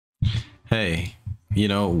Hey, you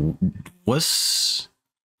know, what's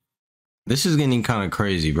this is getting kind of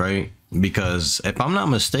crazy, right? Because if I'm not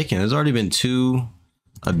mistaken, there's already been two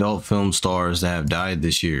adult film stars that have died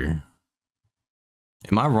this year.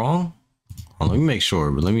 Am I wrong? Let me make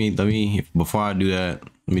sure, but let me before I do that,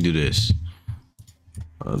 let me do this.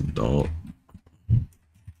 Adult.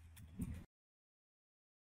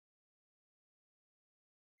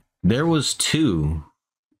 There was two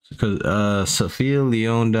because Sophia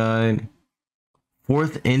Leone died.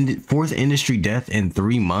 Fourth industry death in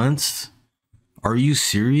 3 months. Are you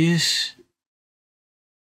serious?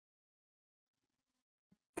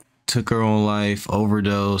 Took her own life,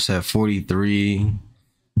 overdose at 43.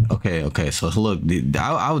 Okay. So look,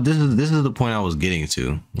 this is the point I was getting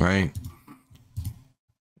to, right,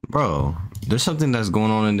 bro? There's something that's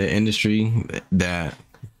going on in the industry that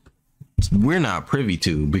we're not privy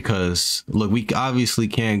to because look, we obviously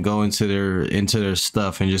can't go into their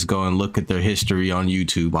stuff and just go and look at their history on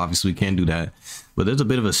YouTube. Obviously, we can't do that. But there's a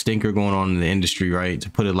bit of a stinker going on in the industry, right? To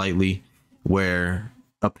put it lightly, where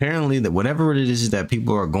apparently that whatever it is that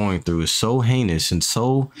people are going through is so heinous and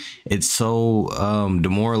so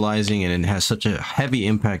demoralizing, and it has such a heavy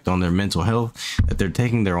impact on their mental health that they're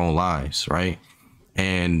taking their own lives, right?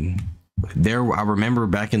 And I remember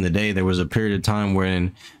back in the day, there was a period of time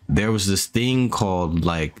when there was this thing called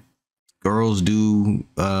like girls do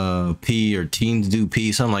pee or teens do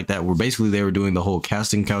pee, something like that, where basically they were doing the whole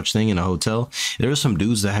casting couch thing in a hotel. There were some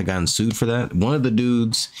dudes that had gotten sued for that. One of the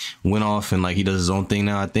dudes went off and like he does his own thing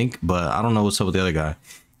now, I think, but I don't know what's up with the other guy.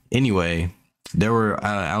 Anyway, there were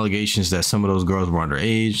allegations that some of those girls were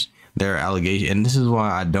underage. There are allegations, and this is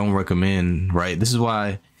why I don't recommend, right? This is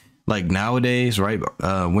why, like nowadays, right,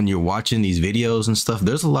 when you're watching these videos and stuff,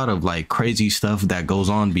 there's a lot of like crazy stuff that goes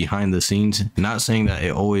on behind the scenes. Not saying that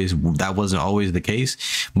that wasn't always the case,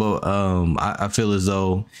 but I feel as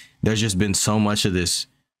though there's just been so much of this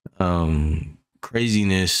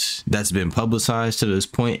craziness that's been publicized to this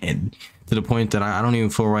point, and to the point that I don't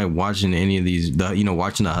even feel right watching any of these,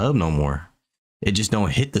 watching the hub no more. It just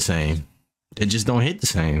don't hit the same. It just don't hit the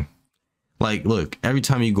same. Like, look, every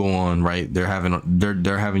time you go on, right, they're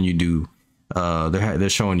having you do, they're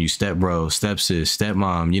showing you step bro, step sis,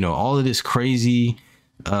 stepmom, all of this crazy,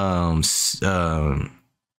 it's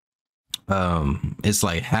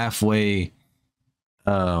like halfway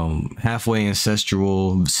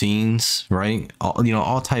ancestral scenes, right?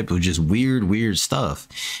 All type of just weird stuff.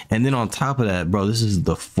 And then on top of that, bro, this is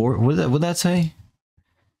the fourth, what that say?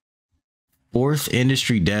 Fourth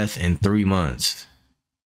industry death in 3 months.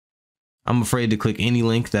 I'm afraid to click any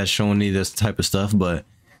link that's showing me this type of stuff, but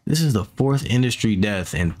this is the fourth industry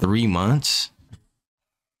death in 3 months,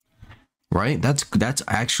 right? That's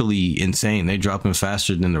actually insane. They're dropping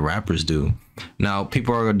faster than the rappers do. Now,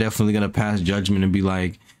 people are definitely going to pass judgment and be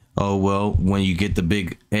like, oh, well, when you get the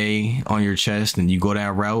big A on your chest and you go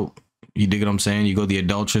that route, you dig what I'm saying? You go the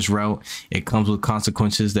adulterous route, it comes with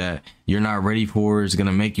consequences that you're not ready for. It's going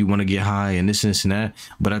to make you want to get high and this and that.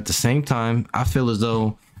 But at the same time, I feel as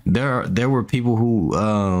though there were people who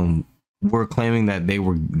were claiming that they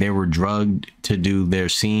were drugged to do their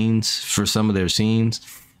scenes, for some of their scenes.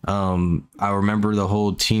 I remember the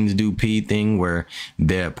whole teens do pee thing, where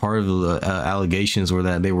that part of the allegations were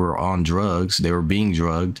that they were on drugs, they were being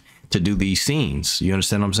drugged to do these scenes. You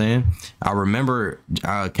understand what I'm saying? I remember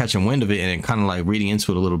catching wind of it and kind of like reading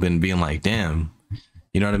into it a little bit and being like, damn,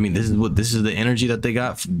 you know what I mean? This is the energy that they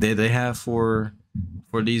have for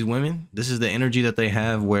these women. This is the energy that they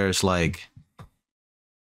have, where it's like,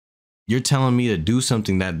 you're telling me to do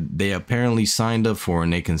something that they apparently signed up for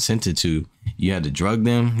and they consented to. You had to drug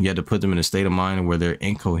them. You had to put them in a state of mind where they're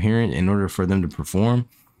incoherent in order for them to perform.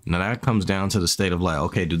 Now that comes down to the state of like,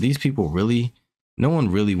 okay, do these people really, no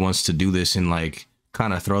one really wants to do this and like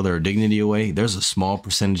kind of throw their dignity away. There's a small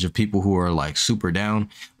percentage of people who are like super down.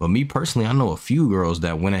 But me personally, I know a few girls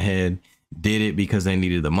that went ahead, did it because they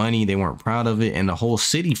needed the money. They weren't proud of it, and the whole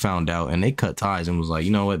city found out and they cut ties and was like,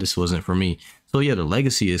 you know what, this wasn't for me. So yeah, the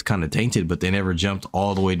legacy is kind of tainted, but they never jumped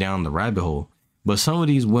all the way down the rabbit hole. But some of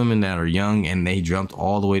these women that are young and they jumped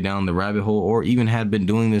all the way down the rabbit hole, or even had been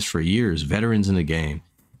doing this for years, veterans in the game,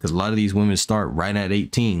 because a lot of these women start right at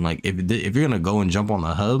 18. Like if you're gonna go and jump on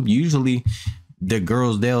the hub, usually the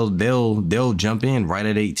girls, they'll jump in right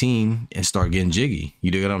at 18 and start getting jiggy.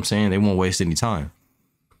 You dig what I'm saying? They won't waste any time.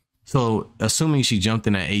 So assuming she jumped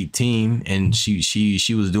in at 18 and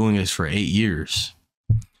she was doing this for 8 years,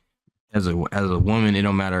 as a woman, it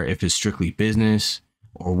don't matter if it's strictly business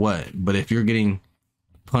or what, but if you're getting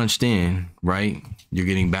punched in, right, you're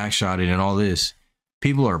getting backshotted and all this,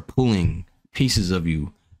 people are pulling pieces of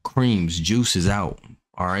you, creams, juices out.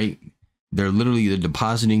 All right, They're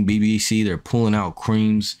depositing BBC, they're pulling out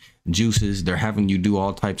creams, juices, they're having you do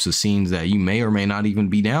all types of scenes that you may or may not even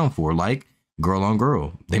be down for, like girl on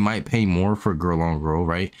girl. They might pay more for girl on girl,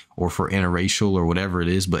 right? Or for interracial or whatever it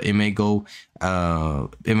is, but it may go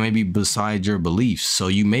it may be beside your beliefs. So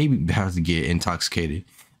you may have to get intoxicated.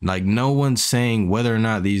 Like, no one's saying whether or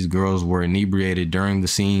not these girls were inebriated during the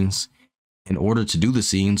scenes in order to do the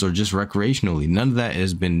scenes or just recreationally. None of that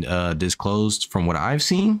has been disclosed from what I've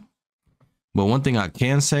seen. But one thing I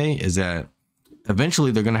can say is that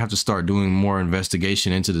eventually they're going to have to start doing more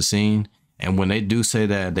investigation into the scene. And when they do say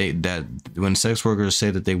that when sex workers say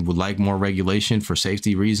that they would like more regulation for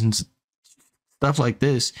safety reasons, stuff like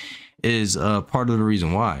this is part of the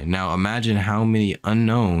reason why. Now, imagine how many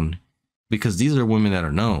unknown, because these are women that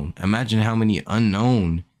are known. Imagine how many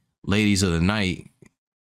unknown ladies of the night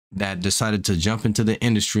that decided to jump into the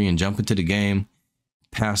industry and jump into the game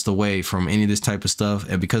passed away from any of this type of stuff,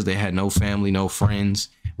 and because they had no family, no friends,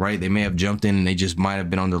 right? They may have jumped in and they just might have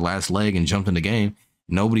been on their last leg and jumped in the game.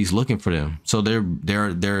 Nobody's looking for them, so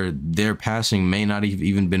their passing may not have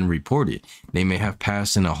even been reported. They may have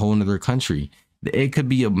passed in a whole nother country. It could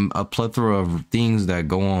be a plethora of things that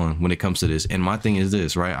go on when it comes to this. And my thing is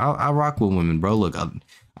this, right? I rock with women, bro. Look,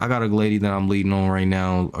 I got a lady that I'm leading on right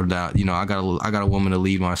now, or that, you know, I got a woman to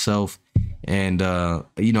lead myself. And,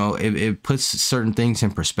 you know, it puts certain things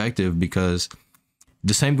in perspective, because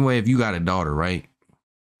the same way, if you got a daughter, right?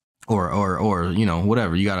 Or, you know,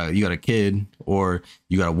 whatever, you got a kid, or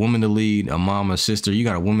you got a woman to lead, a mom, a sister, you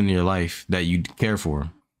got a woman in your life that you care for.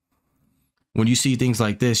 When you see things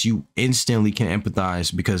like this, you instantly can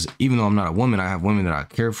empathize, because even though I'm not a woman, I have women that I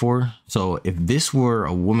care for. So if this were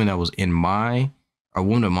a woman that was in a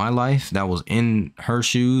woman in my life that was in her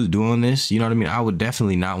shoes doing this, you know what I mean? I would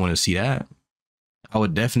definitely not want to see that. I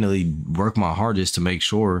would definitely work my hardest to make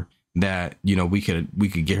sure that, you know, we could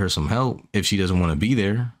get her some help if she doesn't want to be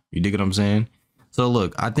there. You dig what I'm saying? So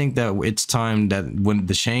look, I think that it's time that, when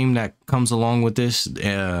the shame that comes along with this,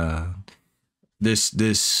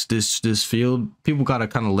 this field, people gotta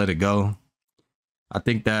kind of let it go. I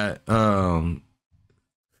think that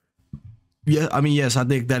yeah, I mean, yes, I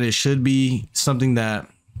think that it should be something that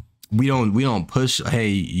we don't push. Hey,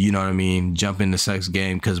 you know what I mean? Jump in the sex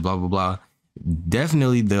game because blah blah blah.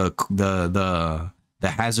 Definitely the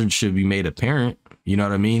hazard should be made apparent. You know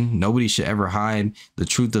what I mean? Nobody should ever hide the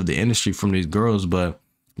truth of the industry from these girls, but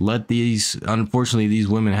unfortunately these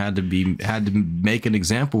women had to make an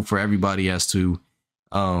example for everybody as to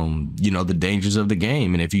you know, the dangers of the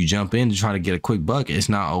game. And if you jump in to try to get a quick buck, it's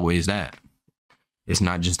not always that. It's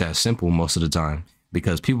not just that simple most of the time,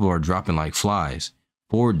 because people are dropping like flies.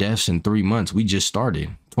 4 deaths in 3 months. We just started.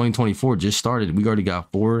 2024 just started. We already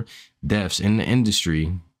got 4 deaths in the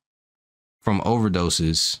industry from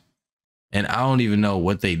overdoses. And I don't even know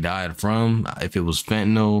what they died from. If it was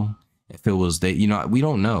fentanyl, if it was you know, we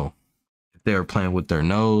don't know. If they were playing with their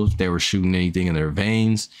nose, they were shooting anything in their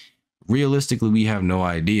veins. Realistically, we have no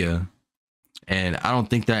idea. And I don't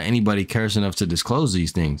think that anybody cares enough to disclose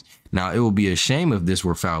these things. Now, it would be a shame if this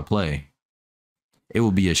were foul play. It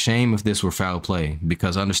would be a shame if this were foul play,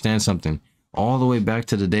 because understand something, all the way back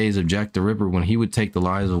to the days of Jack the Ripper, when he would take the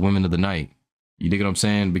lives of women of the night. You dig what I'm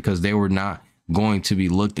saying? Because they were not going to be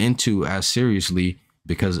looked into as seriously,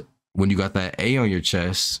 because when you got that A on your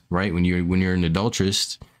chest, right? When you're an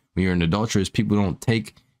adulteress, people don't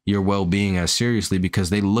take your well-being as seriously, because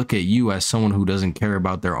they look at you as someone who doesn't care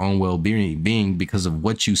about their own well-being because of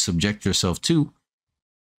what you subject yourself to,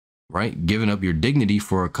 right? Giving up your dignity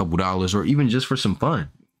for a couple dollars, or even just for some fun.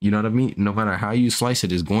 You know what I mean? No matter how you slice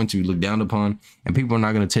it, is going to be looked down upon, and people are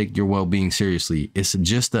not going to take your well-being seriously. It's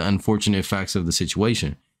just the unfortunate facts of the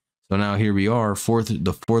situation. So now here we are,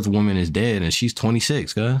 the fourth woman is dead, and she's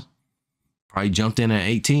 26, guys. Probably jumped in at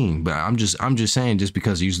 18, but I'm just saying, just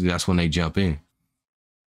because usually that's when they jump in.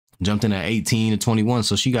 Jumped in at 18 to 21,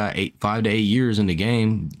 so she got 5 to 8 years in the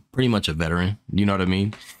game, pretty much a veteran. You know what I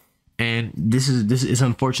mean? And this is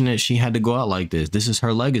unfortunate she had to go out like this. This is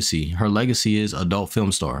her legacy. Her legacy is adult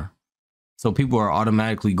film star. So people are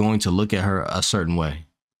automatically going to look at her a certain way.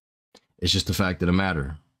 It's just the fact of the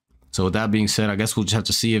matter. So with that being said, I guess we'll just have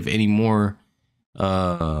to see if any more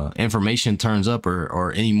information turns up,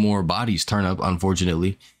 or any more bodies turn up,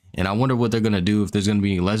 unfortunately. And I wonder what they're going to do, if there's going to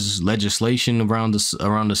be legislation around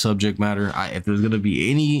the subject matter. If there's going to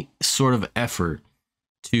be any sort of effort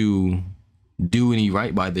to do any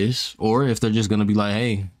right by this, or if they're just going to be like,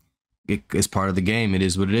 hey, it's part of the game. It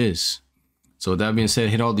is what it is. So with that being said,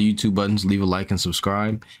 hit all the YouTube buttons, leave a like and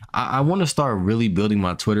subscribe. I want to start really building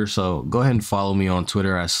my Twitter. So go ahead and follow me on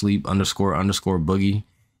Twitter at sleep__boogie,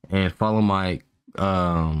 and follow my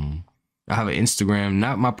I have an Instagram,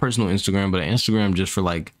 not my personal Instagram, but an Instagram just for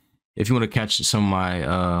like, if you want to catch some of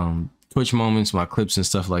my Twitch moments, my clips and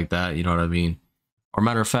stuff like that, you know what I mean? Or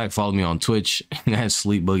matter of fact, follow me on Twitch at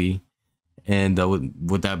Sleep Boogie. And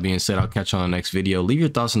with that being said, I'll catch you on the next video. Leave your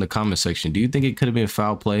thoughts in the comment section. Do you think it could have been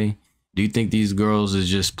foul play? Do you think these girls is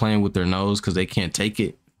just playing with their nose because they can't take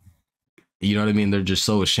it? You know what I mean? They're just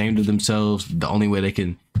so ashamed of themselves. The only way they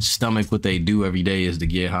can stomach what they do every day is to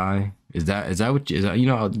get high. Is that what you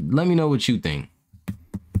know? Let me know what you think.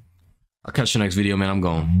 I'll catch you next video, man. I'm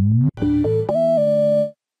gone.